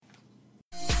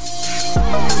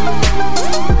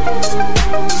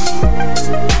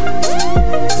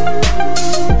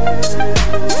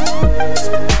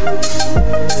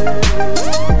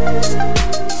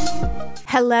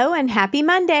Hello and happy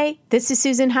Monday. This is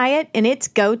Susan Hyatt and it's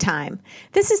Go Time.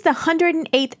 This is the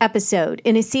 108th episode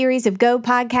in a series of Go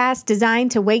podcasts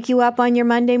designed to wake you up on your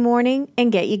Monday morning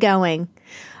and get you going.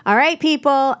 All right,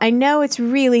 people, I know it's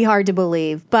really hard to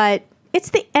believe, but it's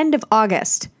the end of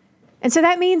August. And so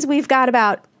that means we've got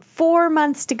about 4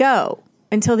 months to go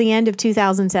until the end of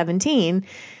 2017.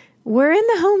 We're in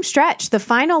the home stretch, the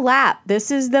final lap. This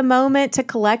is the moment to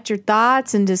collect your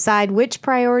thoughts and decide which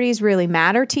priorities really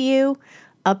matter to you,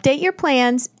 update your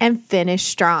plans, and finish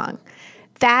strong.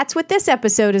 That's what this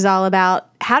episode is all about,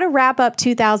 how to wrap up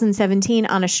 2017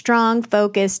 on a strong,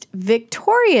 focused,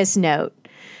 victorious note.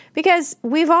 Because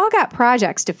we've all got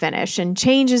projects to finish and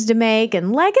changes to make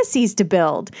and legacies to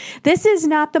build. This is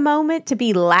not the moment to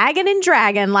be lagging and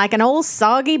dragging like an old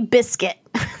soggy biscuit.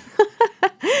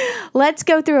 Let's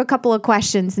go through a couple of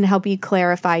questions and help you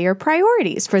clarify your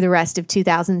priorities for the rest of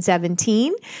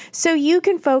 2017 so you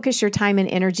can focus your time and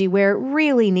energy where it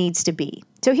really needs to be.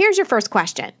 So here's your first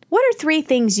question. What are 3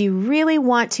 things you really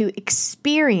want to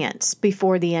experience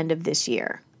before the end of this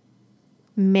year?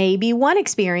 Maybe one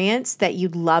experience that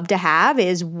you'd love to have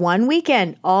is one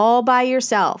weekend all by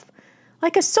yourself,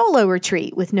 like a solo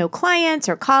retreat with no clients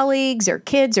or colleagues or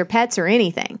kids or pets or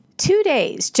anything. 2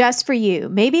 days just for you.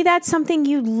 Maybe that's something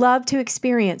you'd love to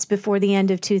experience before the end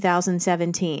of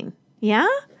 2017. Yeah?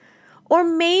 Or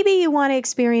maybe you want to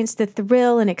experience the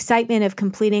thrill and excitement of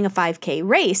completing a 5K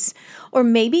race. Or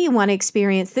maybe you want to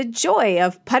experience the joy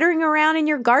of puttering around in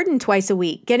your garden twice a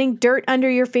week, getting dirt under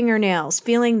your fingernails,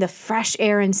 feeling the fresh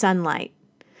air and sunlight.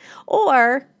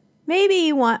 Or maybe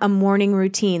you want a morning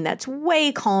routine that's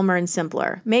way calmer and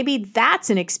simpler. Maybe that's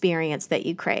an experience that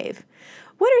you crave.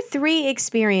 What are 3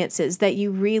 experiences that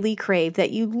you really crave that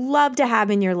you'd love to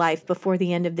have in your life before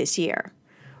the end of this year?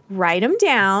 Write them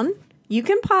down. You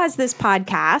can pause this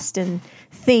podcast and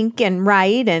think and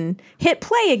write and hit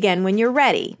play again when you're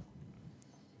ready.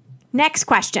 Next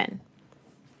question.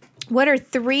 What are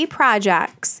 3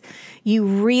 projects you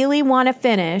really want to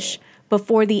finish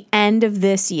before the end of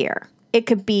this year? It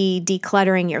could be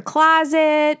decluttering your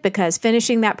closet because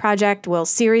finishing that project will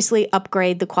seriously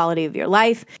upgrade the quality of your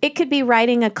life. It could be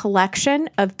writing a collection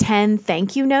of 10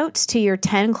 thank you notes to your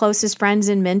 10 closest friends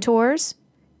and mentors.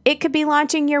 It could be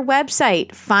launching your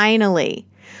website, finally.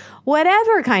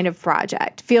 Whatever kind of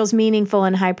project feels meaningful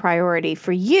and high priority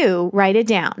for you, write it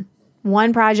down.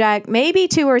 One project, maybe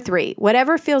 2 or 3,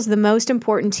 whatever feels the most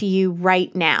important to you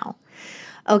right now.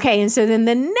 Okay, and so then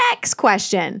the next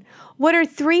question, what are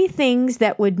 3 things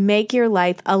that would make your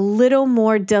life a little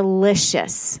more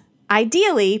delicious?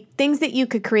 Ideally, things that you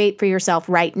could create for yourself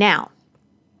right now.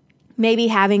 Maybe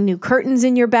having new curtains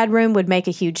in your bedroom would make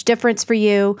a huge difference for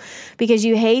you because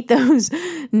you hate those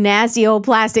nasty old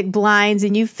plastic blinds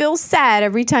and you feel sad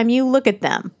every time you look at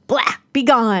them. Blah, be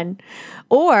gone.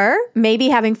 Or maybe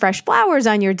having fresh flowers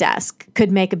on your desk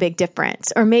could make a big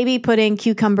difference. Or maybe putting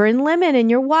cucumber and lemon in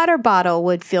your water bottle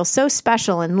would feel so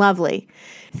special and lovely.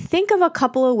 Think of a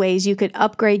couple of ways you could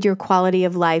upgrade your quality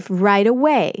of life right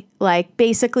away, like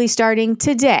basically starting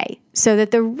today, so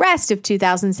that the rest of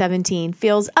 2017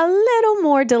 feels a little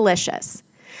more delicious.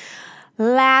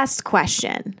 Last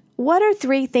question. What are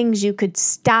 3 things you could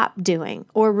stop doing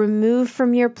or remove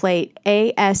from your plate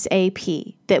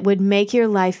ASAP that would make your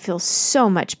life feel so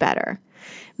much better?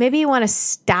 Maybe you want to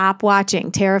stop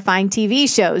watching terrifying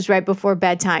TV shows right before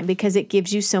bedtime because it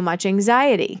gives you so much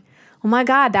anxiety. Oh my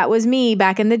God, that was me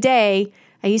back in the day.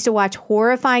 I used to watch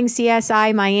horrifying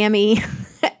CSI Miami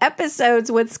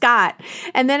episodes with Scott,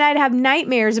 and then I'd have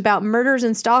nightmares about murders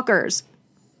and stalkers.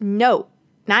 No,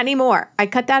 not anymore. I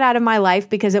cut that out of my life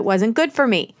because it wasn't good for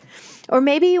me. Or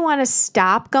maybe you want to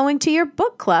stop going to your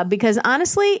book club because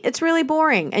honestly, it's really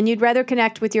boring and you'd rather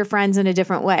connect with your friends in a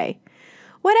different way.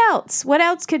 What else? What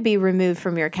else could be removed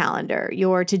from your calendar,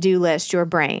 your to-do list, your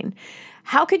brain?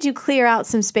 How could you clear out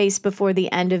some space before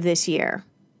the end of this year?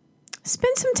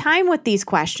 Spend some time with these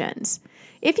questions.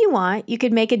 If you want, you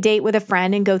could make a date with a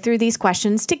friend and go through these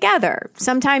questions together.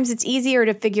 Sometimes it's easier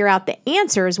to figure out the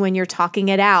answers when you're talking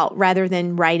it out rather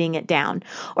than writing it down.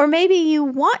 Or maybe you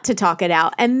want to talk it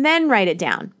out and then write it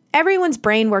down. Everyone's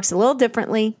brain works a little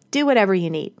differently. Do whatever you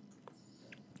need.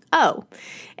 Oh,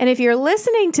 and if you're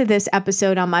listening to this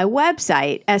episode on my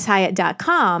website,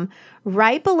 shyatt.com,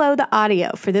 right below the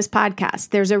audio for this podcast,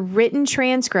 there's a written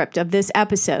transcript of this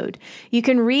episode. You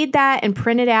can read that and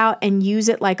print it out and use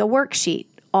it like a worksheet.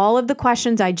 All of the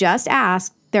questions I just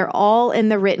asked, they're all in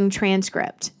the written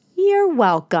transcript. You're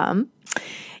welcome.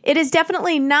 It is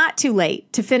definitely not too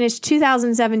late to finish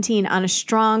 2017 on a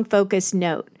strong, focused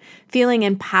note, feeling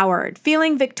empowered,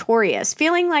 feeling victorious,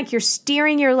 feeling like you're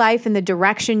steering your life in the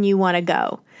direction you want to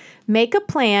go. Make a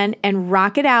plan and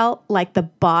rock it out like the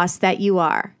boss that you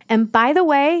are. And by the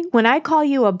way, when I call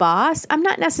you a boss, I'm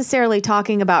not necessarily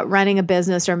talking about running a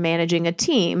business or managing a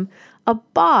team. A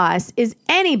boss is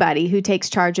anybody who takes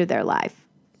charge of their life.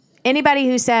 Anybody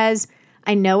who says,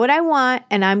 I know what I want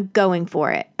and I'm going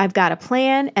for it. I've got a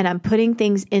plan and I'm putting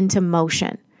things into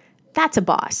motion. That's a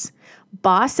boss.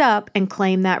 Boss up and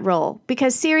claim that role.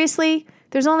 Because seriously,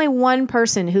 there's only one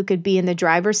person who could be in the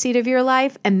driver's seat of your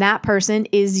life, and that person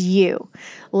is you.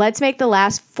 Let's make the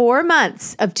last 4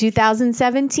 months of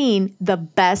 2017 the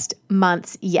best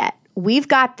months yet. We've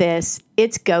got this.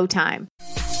 It's go time.